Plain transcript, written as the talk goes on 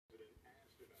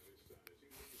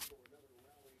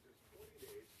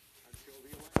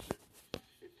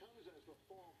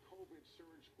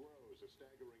grows, a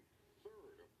staggering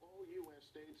third of all U.S.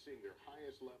 states seeing their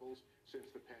highest levels since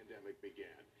the pandemic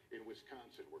began. In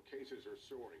Wisconsin, where cases are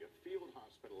soaring, a field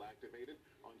hospital activated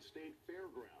on state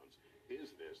fairgrounds. Is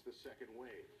this the second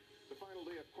wave? The final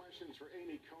day of questions for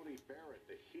Amy Coney Barrett,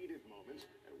 the heated moments,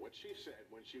 and what she said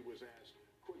when she was asked,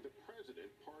 could the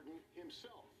president pardon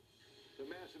himself? The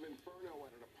massive inferno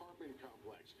at an apartment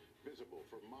complex, visible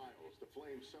for miles. The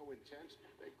flames so intense,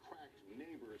 they cracked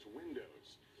neighbors' windows.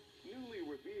 Newly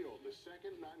revealed, the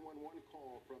second 911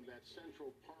 call from that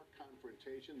Central Park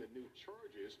confrontation, the new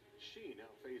charges she now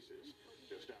faces.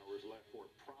 Just hours left for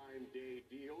Prime Day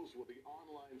deals. Will the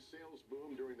online sales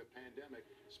boom during the pandemic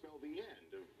spell the end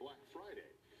of Black Friday?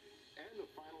 And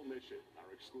the final mission, our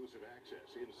exclusive access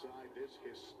inside this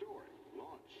historic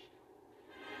launch.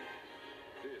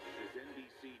 This is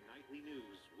NBC Nightly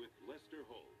News with Lester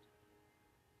Holt.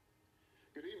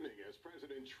 Good evening. As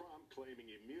President Trump, claiming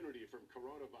immunity from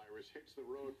coronavirus, hits the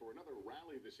road for another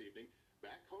rally this evening,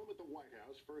 back home at the White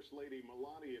House, First Lady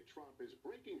Melania Trump is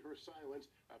breaking her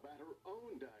silence about her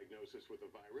own diagnosis with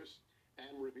the virus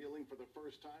and revealing for the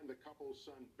first time the couple's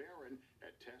son, Barron,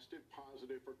 had tested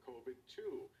positive for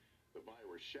COVID-2. The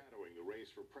virus shadowing the race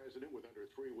for president with under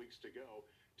 3 weeks to go.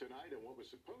 Tonight, on what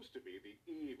was supposed to be the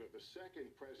eve of the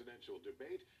second presidential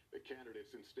debate, the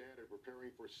candidates instead are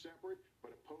preparing for separate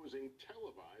but opposing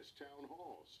televised town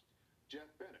halls. Jeff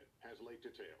Bennett has late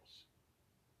details.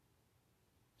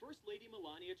 First Lady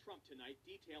Melania Trump tonight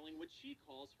detailing what she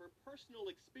calls her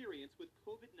personal experience with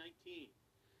COVID-19,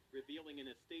 revealing in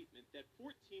a statement that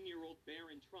 14-year-old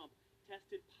Barron Trump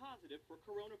tested positive for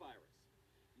coronavirus.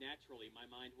 Naturally, my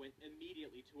mind went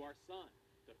immediately to our son,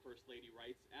 the First Lady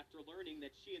writes, after learning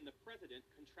that she and the president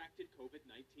contracted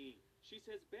COVID-19. She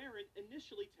says Barron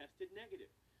initially tested negative,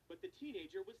 but the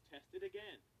teenager was tested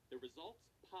again. The results,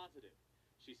 positive.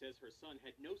 She says her son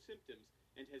had no symptoms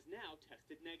and has now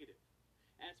tested negative.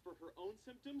 As for her own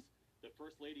symptoms, the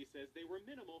First Lady says they were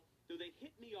minimal, though they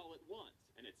hit me all at once,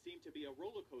 and it seemed to be a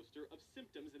roller coaster of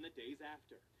symptoms in the days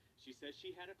after. She says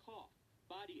she had a cough,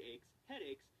 body aches,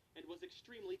 headaches, and was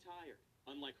extremely tired.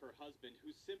 Unlike her husband,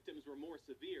 whose symptoms were more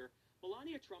severe,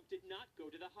 Melania Trump did not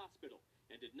go to the hospital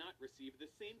and did not receive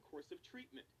the same course of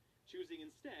treatment, choosing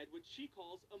instead what she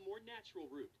calls a more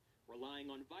natural route, relying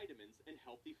on vitamins and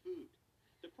healthy food.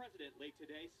 The president late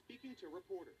today speaking to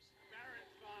reporters.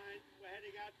 Barron's fine. We're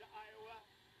heading out to Iowa,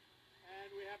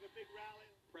 and we have a big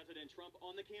rally. President Trump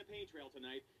on the campaign trail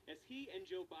tonight as he and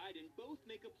Joe Biden both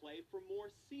make a play for more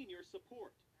senior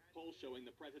support. Polls showing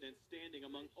the president standing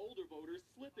among older voters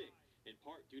slipping, in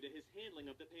part due to his handling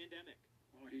of the pandemic.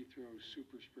 Well, he throws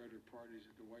super spreader parties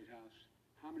at the White House.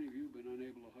 How many of you have been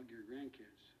unable to hug your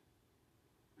grandkids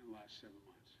in the last 7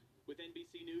 months? With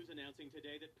NBC News announcing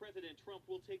today that President Trump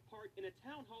will take part in a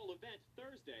town hall event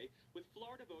Thursday with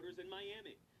Florida voters in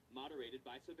Miami, moderated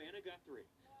by Savannah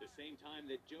Guthrie, the same time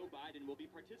that Joe Biden will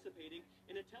be participating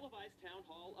in a televised town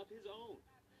hall of his own.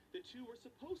 The two were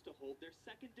supposed to hold their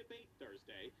second debate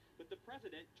Thursday, but the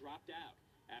president dropped out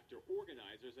after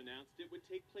organizers announced it would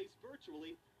take place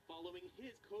virtually following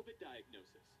his COVID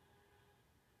diagnosis.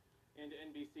 And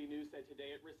NBC News said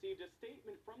today it received a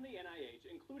statement from the NIH,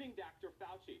 including Dr.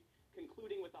 Fauci,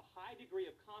 concluding with a high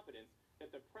degree of confidence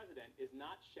that the president is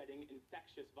not shedding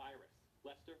infectious virus.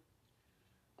 Lester?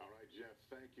 All right, Jeff,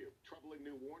 thank you. Troubling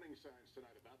new warning signs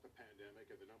tonight about the pandemic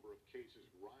and the number of cases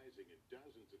rising in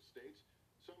dozens of states.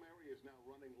 Some areas now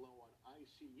running low on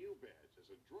ICU beds as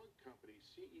a drug company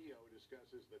CEO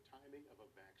discusses the timing of a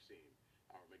vaccine.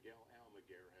 Our Miguel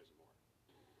Almaguer has more.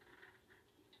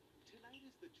 Tonight,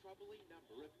 as the troubling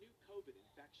number of new COVID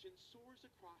infections soars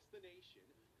across the nation,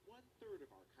 1/3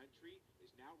 of our country is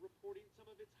now reporting some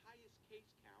of its highest case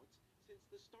counts since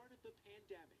the start of the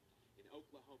pandemic. In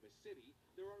Oklahoma City,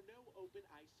 there are no open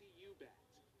ICU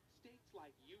beds. States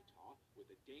like Utah, with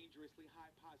a dangerously high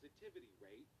positivity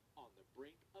rate, on the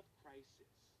brink of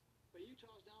crisis. But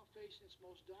Utah's now facing its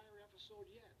most dire episode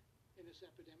yet in this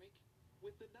epidemic.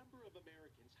 With the number of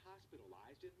Americans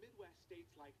hospitalized in Midwest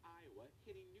states like Iowa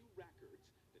hitting new records,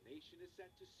 the nation is set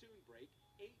to soon break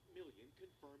 8 million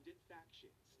confirmed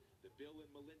infections. The Bill and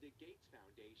Melinda Gates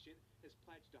Foundation has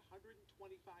pledged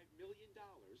 $125 million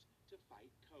to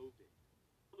fight COVID.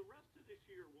 The rest of this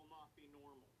year will not be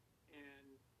normal.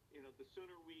 And, the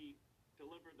sooner we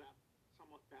deliver that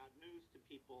somewhat bad news to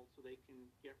people so they can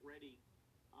get ready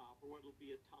for what will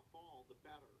be a tough fall, the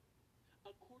better.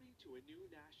 According to a new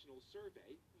national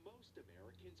survey, most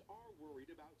Americans are worried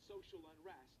about social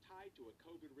unrest tied to a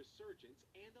COVID resurgence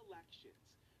and elections.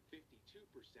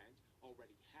 52%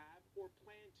 already have or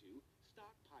plan to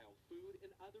stockpile food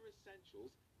and other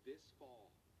essentials this fall.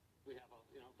 We have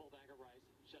a full bag of rice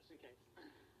just in case.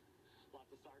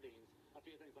 lots of sardines, a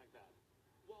few things like that.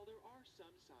 While there are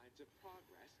some signs of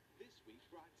progress, this week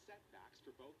brought setbacks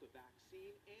for both the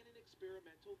vaccine and an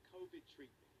experimental COVID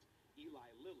treatment.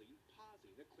 Eli Lilly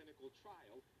pausing a clinical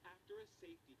trial after a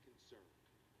safety concern.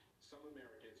 Some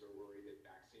Americans are worried that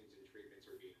vaccines and treatments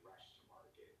are being rushed to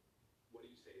market. What do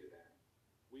you say to that?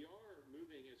 We are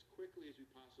moving as quickly as we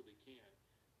possibly can.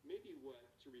 Maybe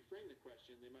to reframe the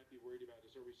question, they might be worried about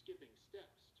is, are we skipping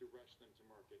steps to rush them to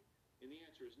market? And the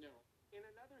answer is no. In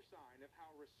another sign of how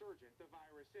resurgent the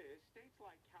virus is, states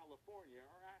like California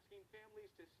are asking families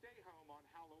to stay home on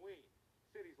Halloween.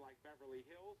 Cities like Beverly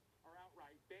Hills are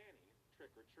outright banning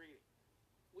trick-or-treating.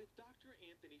 With Dr.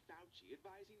 Anthony Fauci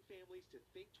advising families to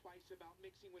think twice about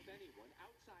mixing with anyone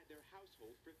outside their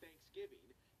household for Thanksgiving,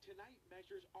 tonight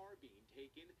measures are being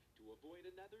taken to avoid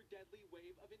another deadly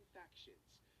wave of infections.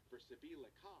 For Sabila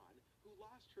Khan, who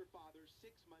lost her father 6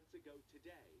 months ago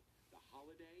today, the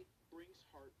holiday brings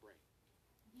heartbreak.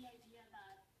 The idea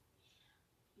that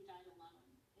he died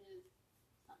alone is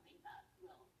something that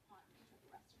will haunt me for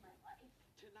the rest of my life.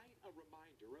 Tonight, a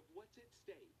reminder of what's at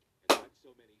stake and what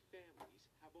so many families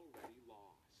have already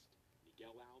lost.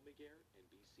 Miguel Almaguer,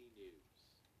 NBC News.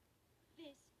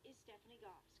 This is Stephanie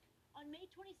Gosk. On May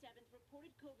 27th,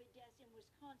 reported COVID deaths in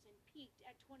Wisconsin peaked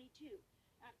at 22.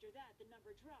 After that, the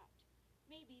number dropped.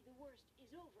 Maybe the worst is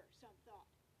over, some thought.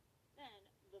 Then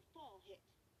the fall hit.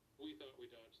 We thought we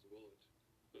dodged the bullet,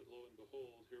 but lo and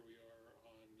behold, here we are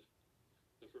on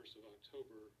the 1st of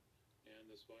October, and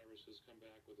this virus has come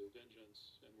back with a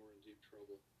vengeance, and we're in deep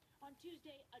trouble. On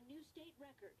Tuesday, a new state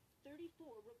record,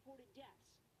 34 reported deaths.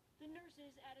 The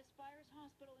nurses at Aspires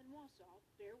Hospital in Wausau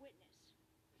bear witness.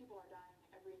 People are dying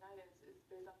every night. There's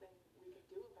nothing we can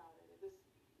do about it. This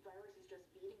virus is just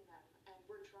beating them, and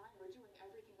we're trying. We're doing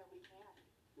everything that we can.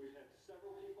 We've had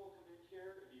several people come in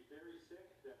here and be very sick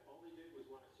that all they did was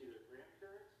want to see their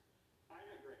grandparents. I'm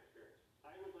a grandparent.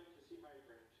 I would like to see my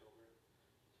grandchildren.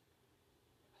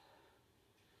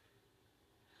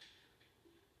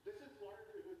 This is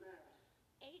larger than that.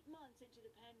 8 months into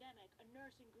the pandemic, a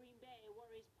nurse in Green Bay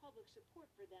worries public support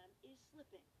for them is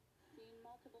slipping. Seeing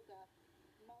multiple deaths,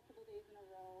 multiple days in a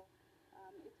row,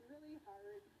 it's really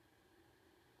hard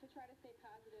to try to stay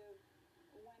positive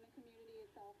when the community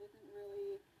itself isn't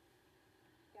really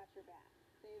got your back.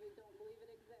 They don't believe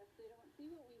it exists. They don't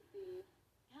see what we see.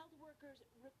 Health workers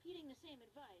repeating the same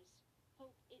advice,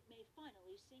 hope it may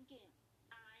finally sink in.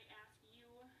 I ask you,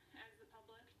 as the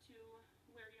public, to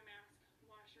wear your mask,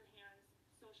 wash your hands,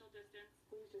 social distance.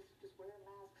 Please just wear a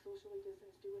mask, socially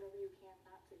distance, do whatever you can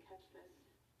not to catch this.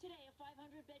 Today, a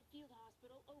 500-bed field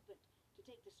hospital opened to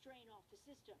take the strain off the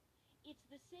system. It's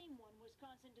the same one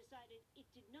Wisconsin decided it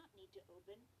did not need to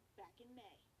open back in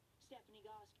May. Stephanie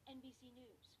Gosk, NBC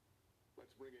News.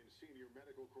 Let's bring in senior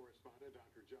medical correspondent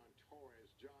Dr. John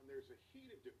Torres. John, there's a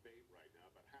heated debate right now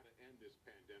about how to end this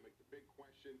pandemic. The big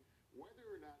question, whether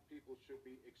or not people should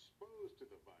be exposed to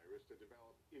the virus to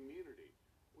develop immunity.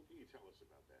 What can you tell us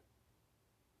about that?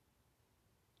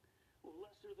 Well,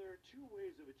 Lester, there are two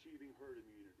ways of achieving herd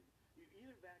immunity. You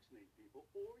either vaccinate people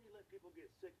or you let people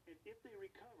get sick, and if they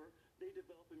recover, they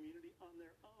develop immunity on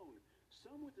their own.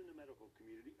 Some within the medical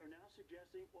community are now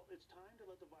suggesting, well, it's time to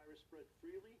let the virus spread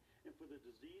freely and for the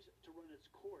disease to run its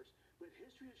course. But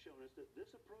history has shown us that this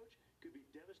approach could be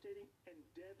devastating and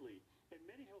deadly, and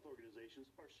many health organizations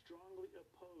are strongly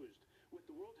opposed, with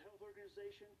the World Health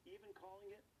Organization even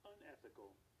calling it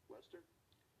unethical. Lester?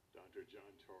 Dr.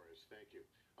 John Torres, thank you.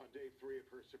 On day 3 of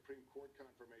her Supreme Court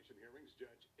confirmation hearings,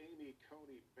 Judge Amy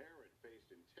Coney Barrett faced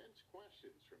intense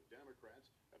questions from Democrats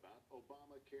about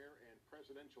Obamacare and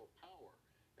presidential power.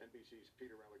 NBC's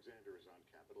Peter Alexander is on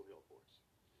Capitol Hill for us.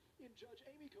 In Judge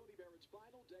Amy Coney Barrett's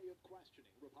final day of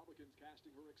questioning, Republicans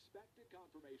casting her expected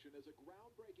confirmation as a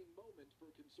groundbreaking moment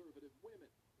for conservative women.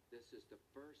 This is the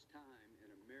first time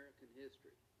in American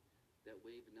history that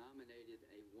we've nominated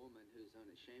a woman who's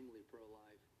unashamedly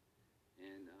pro-life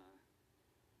and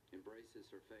embraces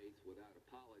her faith without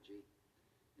apology,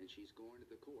 and she's going to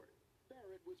the court.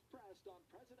 Barrett was pressed on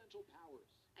presidential powers.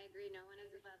 I agree, no one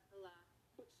is above the law.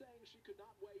 But saying she could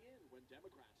not weigh in when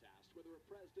Democrats asked whether a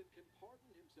president can pardon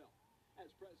himself,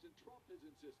 as President Trump has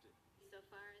insisted. So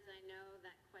far as I know,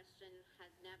 that question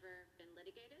has never been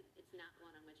litigated. It's not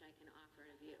one on which I can offer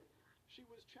a view. She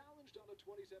was challenged on a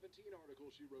 2017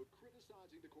 article she wrote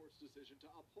criticizing the court's decision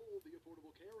to uphold the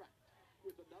Affordable Care Act,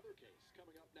 with another case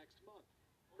coming up next month.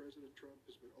 President Trump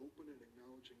has been open in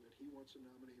acknowledging that he wants a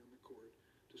nominee on the court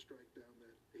to strike down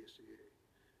that ACA.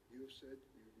 You have said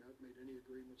you've not made any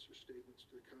agreements or statements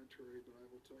to the contrary, but I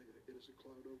will tell you, it is a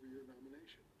cloud over your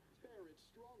nomination. Barrett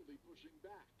strongly pushing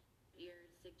back. You're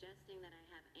suggesting that I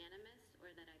have animus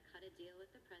or that I cut a deal with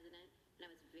the president, and I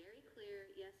was very clear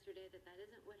yesterday that that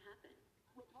isn't what happened.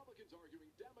 Republicans arguing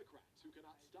Democrats who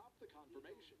cannot stop the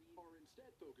confirmation are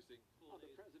instead focusing on the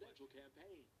presidential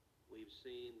campaign. We've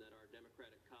seen that our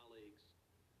Democratic colleagues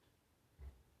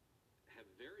have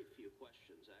very few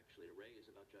questions actually to raise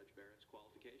about Judge Barrett's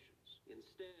qualifications.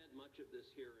 Instead, much of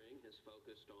this hearing has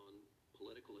focused on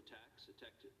political attacks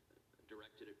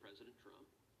directed at President Trump.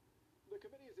 The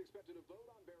committee is expected to vote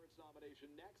on Barrett's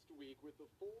nomination next week, with the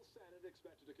full Senate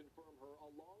expected to confirm her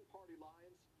along party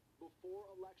lines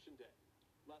before Election Day.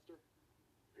 Lester?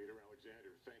 Peter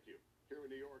Alexander, thank you. Here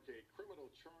in New York, a criminal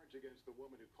charge against the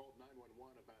woman who called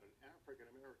 911 about an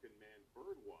African-American man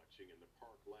bird-watching in the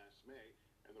park last May,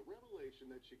 and the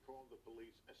revelation that she called the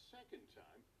police a second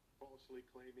time, falsely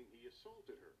claiming he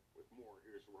assaulted her. With more,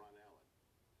 here's Ron Allen.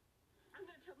 I'm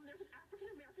going to tell them there's an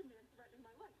African-American man threatening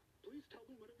my life. Please tell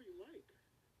them whatever you like.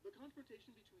 The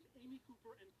confrontation between Amy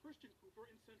Cooper and Christian Cooper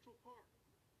in Central Park.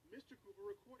 Mr. Cooper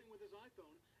recording with his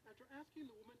iPhone after asking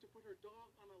the woman to put her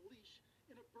dog on a leash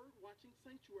in a bird-watching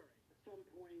sanctuary. At some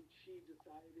point, she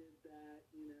decided that,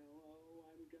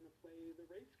 I'm going to play the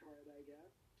race card, I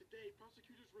guess. Today,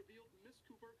 prosecutors revealed Miss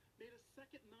Cooper made a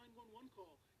second 911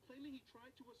 call, claiming he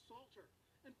tried to assault her,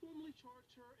 and formally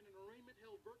charged her in an arraignment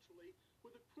held virtually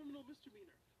with a criminal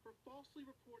misdemeanor for falsely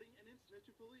reporting an incident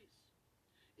to police.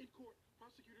 In court,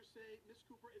 prosecutors say Miss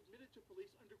Cooper admitted to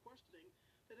police under questioning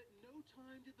that at no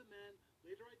time did the man,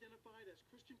 later identified as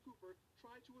Christian Cooper,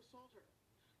 try to assault her.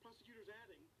 Prosecutors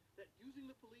adding that using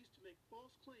the police to make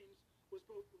false claims was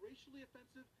both racially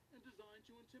offensive and designed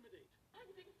to intimidate. I'm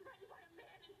being threatened by a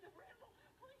man in the ramble.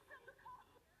 Please send the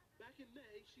cops. Back in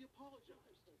May, she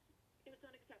apologized. It was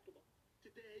unacceptable.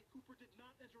 Today, Cooper did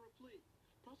not enter a plea.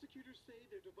 Prosecutors say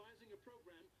they're devising a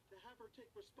program to have her take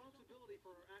responsibility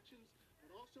for her actions,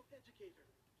 but also educate her.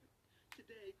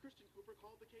 Today, Christian Cooper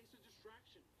called the case a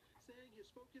distraction, saying his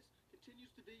focus continues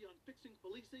to be on fixing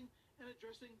policing and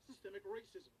addressing systemic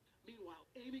racism. Meanwhile,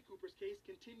 Amy Cooper's case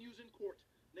continues in court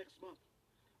next month.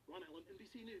 Ron Allen,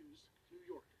 NBC News, New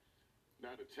York.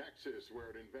 Now to Texas,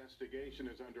 where an investigation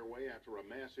is underway after a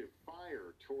massive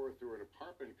fire tore through an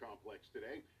apartment complex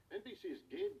today. NBC's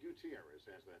Gabe Gutierrez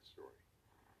has that story.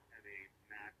 A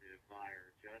massive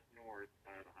fire just north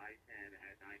of I-10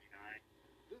 at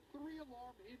 99. The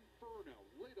three-alarm inferno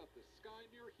lit up the sky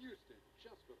near Houston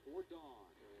just before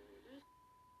dawn.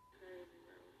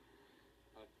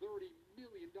 A $30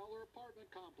 million apartment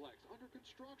complex under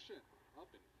construction, up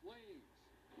in flames.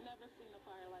 Never seen a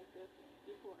fire like this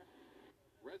before.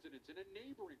 Residents in a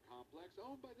neighboring complex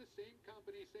owned by the same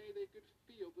company say they could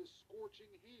feel the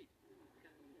scorching heat.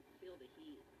 Feel the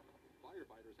heat.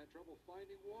 Firefighters had trouble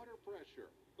finding water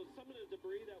pressure. So some of the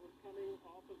debris that was coming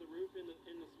off of the roof in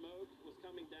the smoke was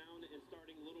coming down and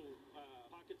starting little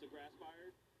pockets of grass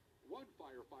fires. One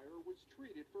firefighter was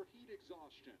treated for heat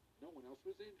exhaustion. No one else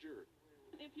was injured.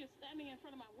 If you're standing in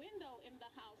front of my window in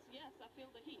the house, yes, I feel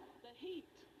the heat. The heat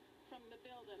from the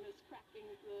building is cracking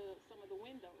some of the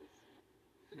windows.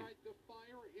 Tonight, the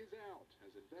fire is out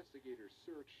as investigators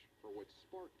search for what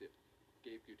sparked it.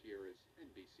 Gabe Gutierrez,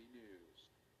 NBC News.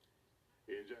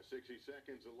 In just 60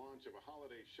 seconds, the launch of a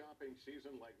holiday shopping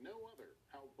season like no other.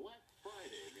 How Black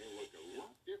Friday may look a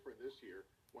lot different this year.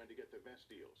 When to get the best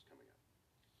deals.